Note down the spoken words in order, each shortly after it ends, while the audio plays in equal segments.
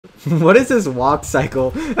What is this walk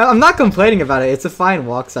cycle? I'm not complaining about it. It's a fine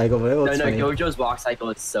walk cycle, but it looks funny. Gojo's walk cycle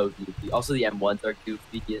is so goofy. Also, the M1s are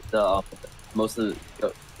goofy. Most of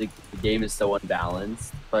the game is so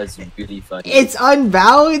unbalanced, but it's really funny. It's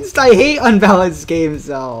unbalanced. I hate unbalanced games,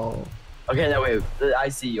 though. Okay, no wait. I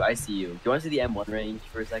see you. Do you want to see the M1 range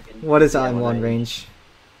for a second? What is the M1 range?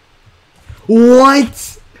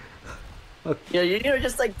 What? Okay. You know,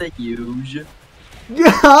 just like the huge.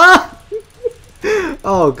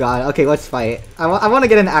 Oh god. Okay, let's fight. I want to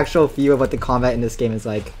get an actual view of what the combat in this game is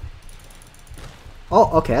like. Oh,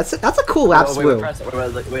 okay. That's a cool lap swim.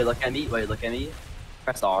 Wait, look at me. Wait, look at me.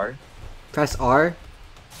 Press R. Press R.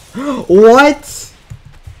 What?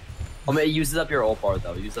 I mean, it uses up your ult bar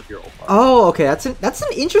though. It uses up your ult bar. Oh, okay. That's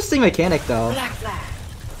an interesting mechanic though. Black flag.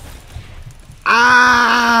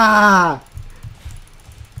 Ah!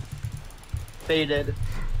 Faded.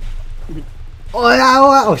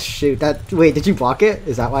 Oh shoot! Wait, did you block it?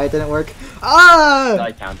 Is that why it didn't work? Ah!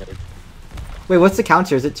 I countered. Wait, what's the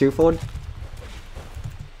counter? Is it twofold?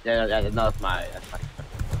 Yeah, no, that's my.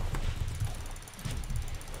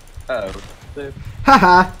 Oh.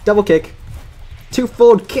 Haha! Double kick.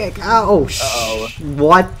 Twofold kick. Oh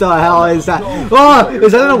what the hell is that? Oh,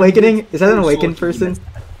 is that an awakening? Is that an awakened person?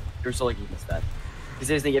 You're so lucky you missed that. Because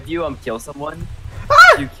seriously, if you kill someone.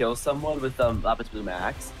 Ah! If you kill someone with Lapis Blue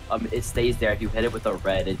Max, it stays there. If you hit it with a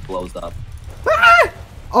red, it blows up. Ah!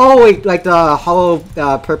 Oh wait, like the hollow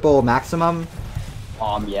purple maximum?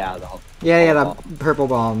 Yeah, Yeah, the purple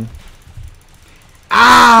bomb.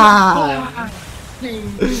 Ah!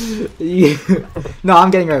 No,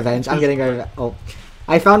 I'm getting revenge. Oh,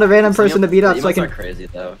 I found a random person to beat up so I can. Crazy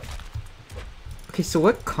though. Okay, so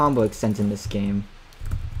what combo extends in this game?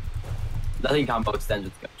 Nothing combo extends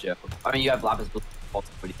with Gojo. I mean, you have Lapis Blue also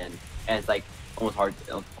pretty in, and it's like almost hard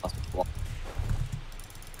to block.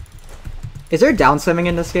 Is there down slamming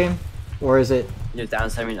in this game, or is it? You're down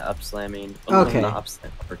slamming, up slamming. Okay. Not up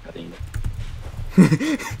slamming, uppercutting.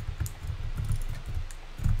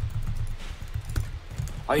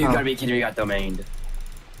 Oh, you gotta be kidding me! You got domained.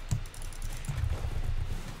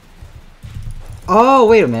 Oh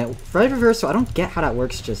wait a minute, red reversal. I don't get how that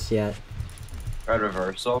works just yet. Red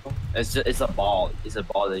reversal. It's a ball. It's a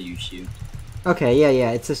ball that you shoot. Okay,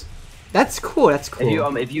 yeah. It's just. That's cool. That's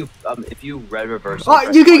cool. If you red reversal.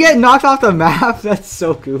 Oh, you can get knocked off the map. That's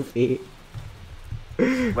so goofy.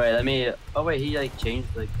 Wait, let me. Oh wait, he like changed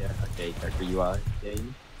like okay character UI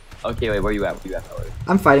thing. Okay, wait, where you at? Howard?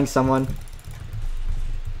 I'm fighting someone.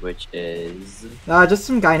 Which is just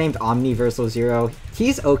some guy named Omniversal Zero.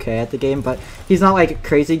 He's okay at the game, but he's not like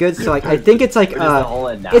crazy good. So like I think it's like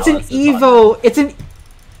it's an it's an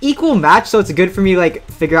equal match, so it's good for me to like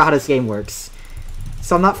figure out how this game works.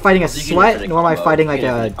 So I'm not fighting a sweat, nor am I fighting like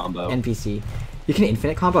a NPC. You can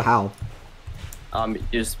infinite combo? How? You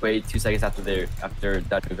just wait 2 seconds after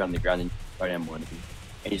that move on the ground and start M1,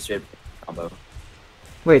 and you straight combo.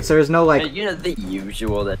 Wait, so there's no like. You know the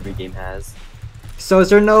usual that every game has. So is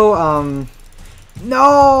there no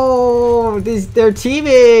no, they're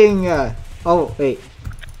teaming. Oh wait.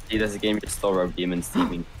 See, that's a game you still rogue demons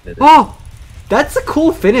teaming. Oh, that's a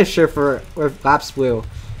cool finisher for Lapis Blue.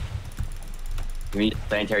 You mean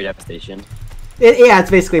planetary devastation? Yeah,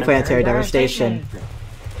 it's basically planetary devastation.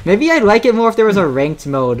 Maybe I'd like it more if there was a ranked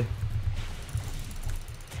mode.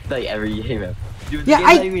 Like every game. Dude, yeah, the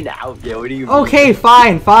game's not even out yet. What do you mean? Okay,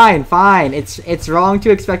 fine. It's wrong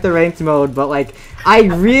to expect a ranked mode, but like I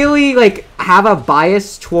really like have a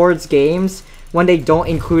bias towards games when they don't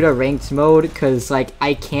include a ranked mode because like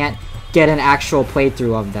I can't get an actual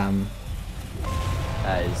playthrough of them.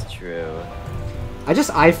 That is true. I just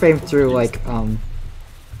iframed through like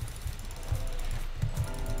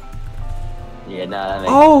Yeah, nah.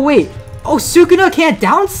 Oh wait. Oh, Sukuna can't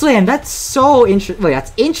downslam. That's so interesting. Wait,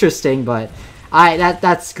 that's interesting, but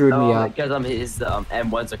that screwed me up. Because his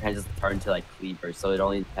M1s are kind of just turned to like cleavers, so it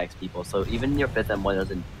only attacks people. So even your 5th M1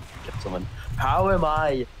 doesn't kill someone. How am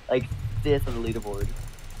I like 5th on the leaderboard?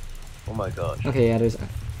 Oh my gosh. Okay, yeah, there's.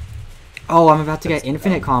 Oh, I'm about to get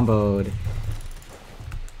infinite comboed.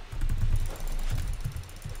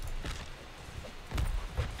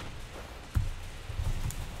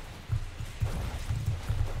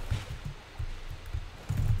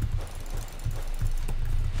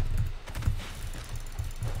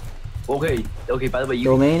 Okay, by the way, you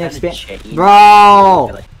domain expand.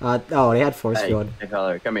 Bro! Oh, they had force field. Hey,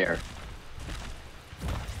 color, come here.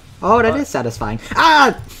 Oh, that is satisfying.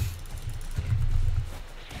 Ah!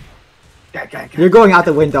 You're going out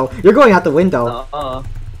the window. You're going out the window. Oh,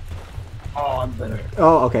 I'm better.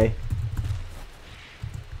 Oh, okay.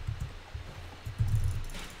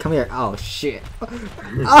 Come here. Oh shit. Oh,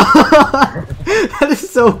 that is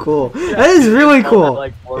so cool. That is really cool.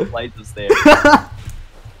 Like 4 flights of stairs.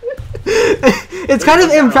 It's kind of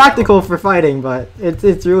impractical for fighting, but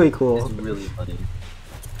it's really cool. It's really funny.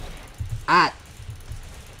 Ah.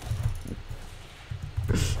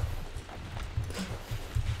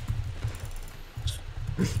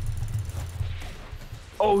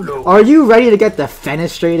 Oh no. Are you ready to get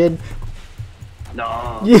defenestrated?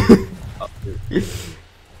 No.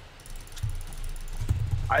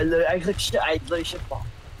 Oh, I click shit. I literally shit ball.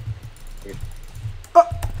 Oh.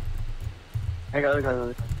 I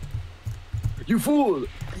got. You fool!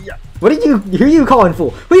 Yeah. What did you? Who are you calling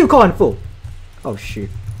fool? Who are you calling fool? Oh shoot!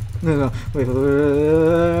 No, wait.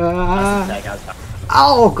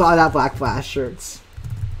 Oh god, that black flash hurts.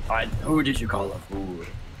 Who did you call a fool?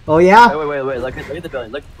 Oh yeah. Wait. Look at the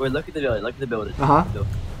building. Look at the building. Look at the building.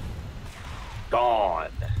 Gone.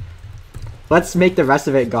 Let's make the rest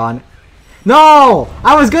of it gone. No!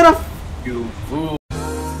 I was gonna. You fool.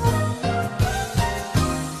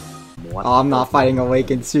 Oh, I'm not fighting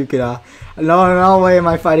Awakened Sukuna. No way am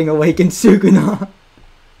I fighting Awakened Sukuna.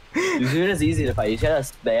 Sukuna's easy to fight. You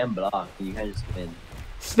just gotta spam block and you can just win.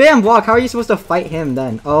 Spam block? How are you supposed to fight him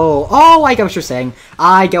then? Oh, I get what you're saying.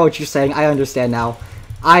 I get what you're saying. I understand now.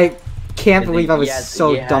 I can't believe I was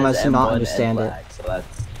so dumb as to not understand it. So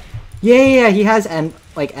that's... Yeah, he has end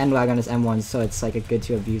lag on his M1, so it's like good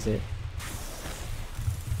to abuse it.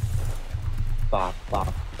 Bop,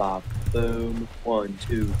 bop, bop, boom. 1,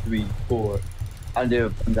 2, 3, 4. I'm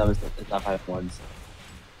dumb as it's not 5 ones.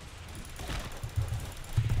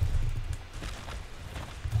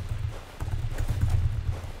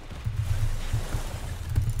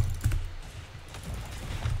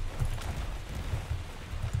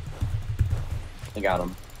 I got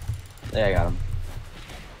him. Yeah, I got him.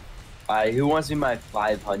 Alright, who wants to be my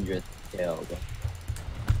 500th kill?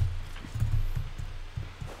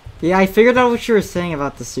 Yeah, I figured out what you were saying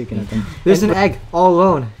about the Sukuna thing. There's an egg all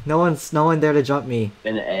alone. No one there to jump me.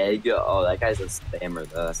 An egg? Oh, that guy's a spammer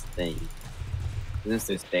though, that's the thing. This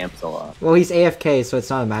dude spams a lot. Well, he's AFK, so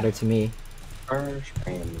it's not a matter to me. Spams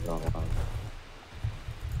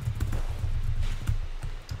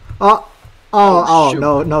a Oh, lot.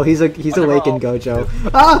 no, he's awakened Gojo.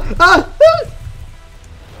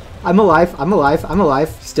 I'm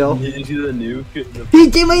alive, still. Did you see the nuke?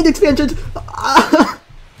 He domain expansion!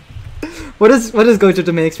 What does Gojo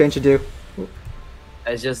domain expansion do?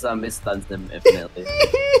 It's just, it stuns them infinitely.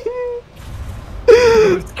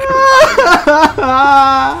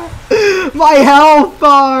 My health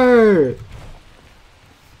bar!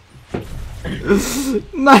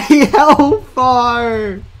 My health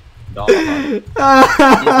bar!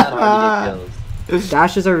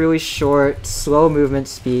 Dashes are really short, slow movement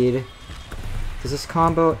speed. Does this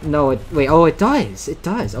combo? No, wait, oh it does! It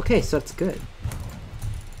does! Okay, so that's good.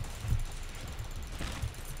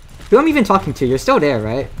 Who I'm even talking to? You're still there,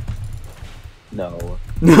 right? No.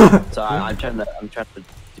 So I'm trying to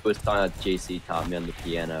do a song that JC taught me on the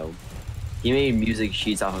piano. He made music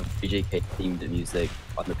sheets off of BJK themed music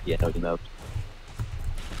on the piano, you know.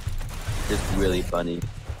 Just really funny.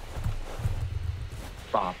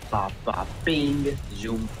 Bop, bop, bop, bing,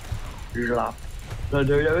 zoom, drop,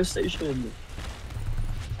 radio station.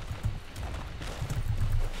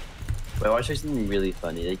 Wait, I want to show you something really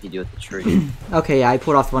funny that you can do with the tree. Okay, yeah, I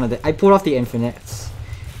pulled off the infinites.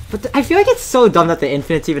 But I feel like it's so dumb that the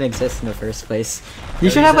infinites even exist in the first place.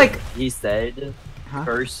 You should have like... He said,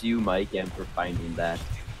 curse you, Mike, and for finding that.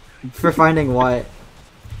 For finding what?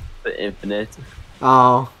 The infinite.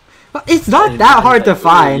 Oh. Well, it's not that hard to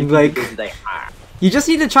find, like... You just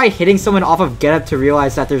need to try hitting someone off of get up to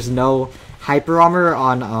realize that there's no hyper armor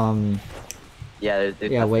on, Yeah,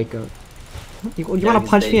 yeah, wake up. You wanna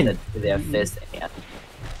punch me in? They have fist and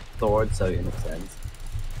sword, so it makes sense.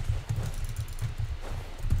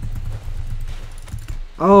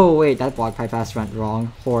 Oh wait, that block bypass went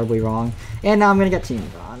wrong. Horribly wrong. And now I'm gonna get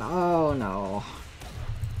teamed on. Oh no.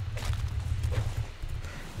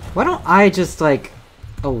 Why don't I just like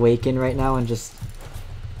awaken right now and just...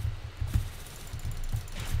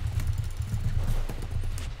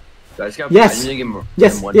 Yes! Yes!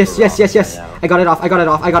 I got it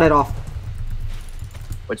off.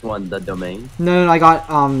 Which one? The domain? No, I got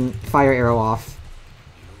fire arrow off.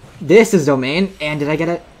 This is domain, and did I get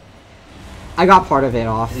it? I got part of it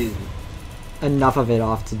off. Enough of it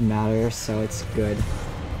off to matter, so it's good.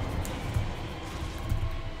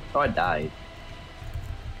 Oh, I died.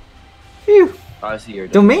 Phew. Oh, I see your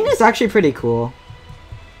domain is actually pretty cool.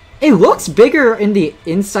 It looks bigger in the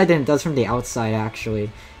inside than it does from the outside,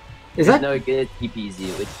 actually. Is that... No, it TPs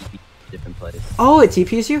you. It TPs different place. Oh, it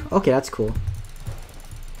TPs you? Okay, that's cool.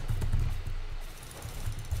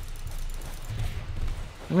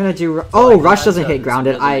 I'm gonna do. So, Oh, like, rush doesn't so hit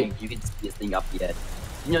grounded. you can see this thing up yet.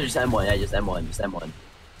 You know, just M1. Yeah, just M1. Just M1.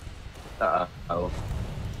 Oh.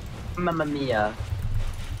 Mamma mia.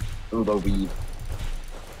 Ooh, the weave.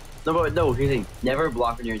 No, but no. Here's the thing. Never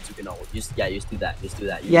block when you're in Sukuna. Just do that. Just do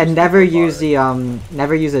that. Yeah, never use the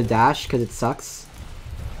never use a dash because it sucks.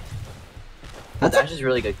 The dash is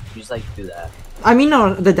really good. You just like do that. I mean,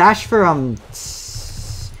 no, the dash for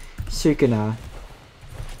Sukuna.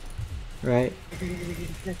 Right?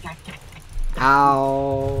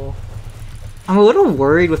 Ow. I'm a little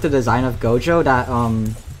worried with the design of Gojo that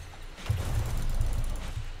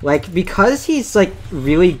like because he's like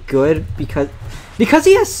really good because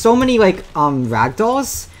he has so many like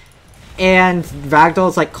ragdolls and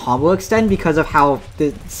ragdolls like combo extend because of how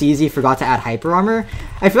the CZ forgot to add hyper armor.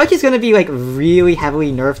 I feel like he's gonna be like really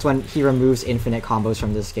heavily nerfed when he removes infinite combos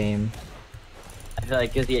from this game. I feel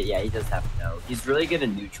like, yeah, he does have no. He's really good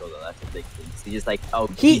in neutral though. That's a big thing. So he's just like, oh,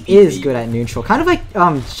 he is good at neutral, kind of like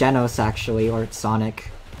Genos actually, or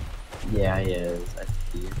Sonic. Yeah, he is. I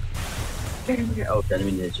see. Oh,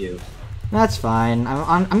 enemy ninja. That's fine.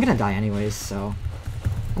 I'm gonna die anyways, so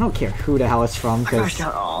I don't care who the hell it's from. Cause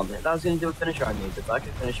oh man, I was gonna do a finisher on you. The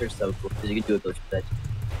bucket finisher is so cool because you can do a glitch with that.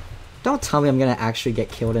 Don't tell me I'm gonna actually get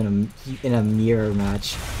killed in a mirror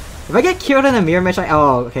match. If I get killed in a mirror match,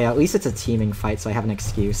 oh, okay, at least it's a teaming fight, so I have an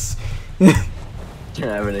excuse. I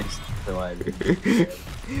have an excuse.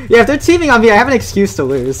 Yeah, if they're teaming on me, I have an excuse to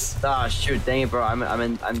lose. Ah, shoot, dang it, bro. I'm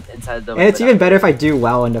inside the. And it's even better if I do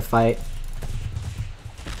well in the fight.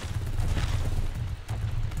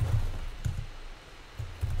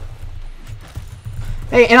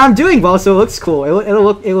 Hey, and I'm doing well, so it looks cool.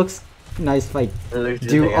 It looks nice if I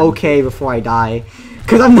do okay before I die.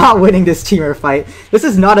 Because I'm not winning this teamer fight. This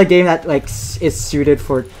is not a game that like is suited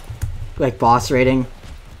for like boss raiding.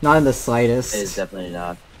 Not in the slightest. It is definitely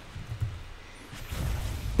not.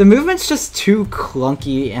 The movement's just too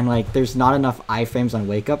clunky and like there's not enough iframes on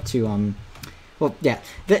wake up to well yeah.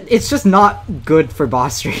 It's just not good for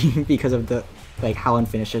boss raiding because of the like how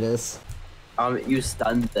unfinished it is. You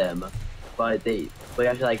stunned them, but you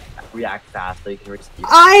have to like react fast so you can receive.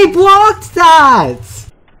 I blocked that!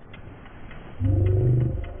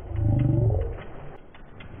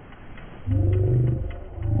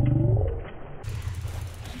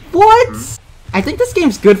 What? I think this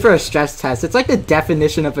game's good for a stress test. It's like the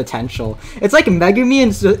definition of potential. It's like Megumi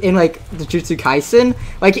in like the Jujutsu Kaisen.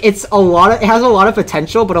 Like it has a lot of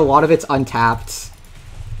potential, but a lot of it's untapped.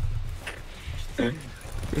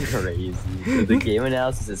 Crazy. The game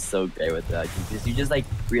analysis is so great with that because you just like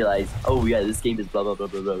realize, oh yeah, this game is blah blah blah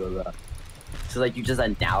blah blah blah blah. So like you just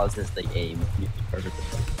analysis the game. Perfect.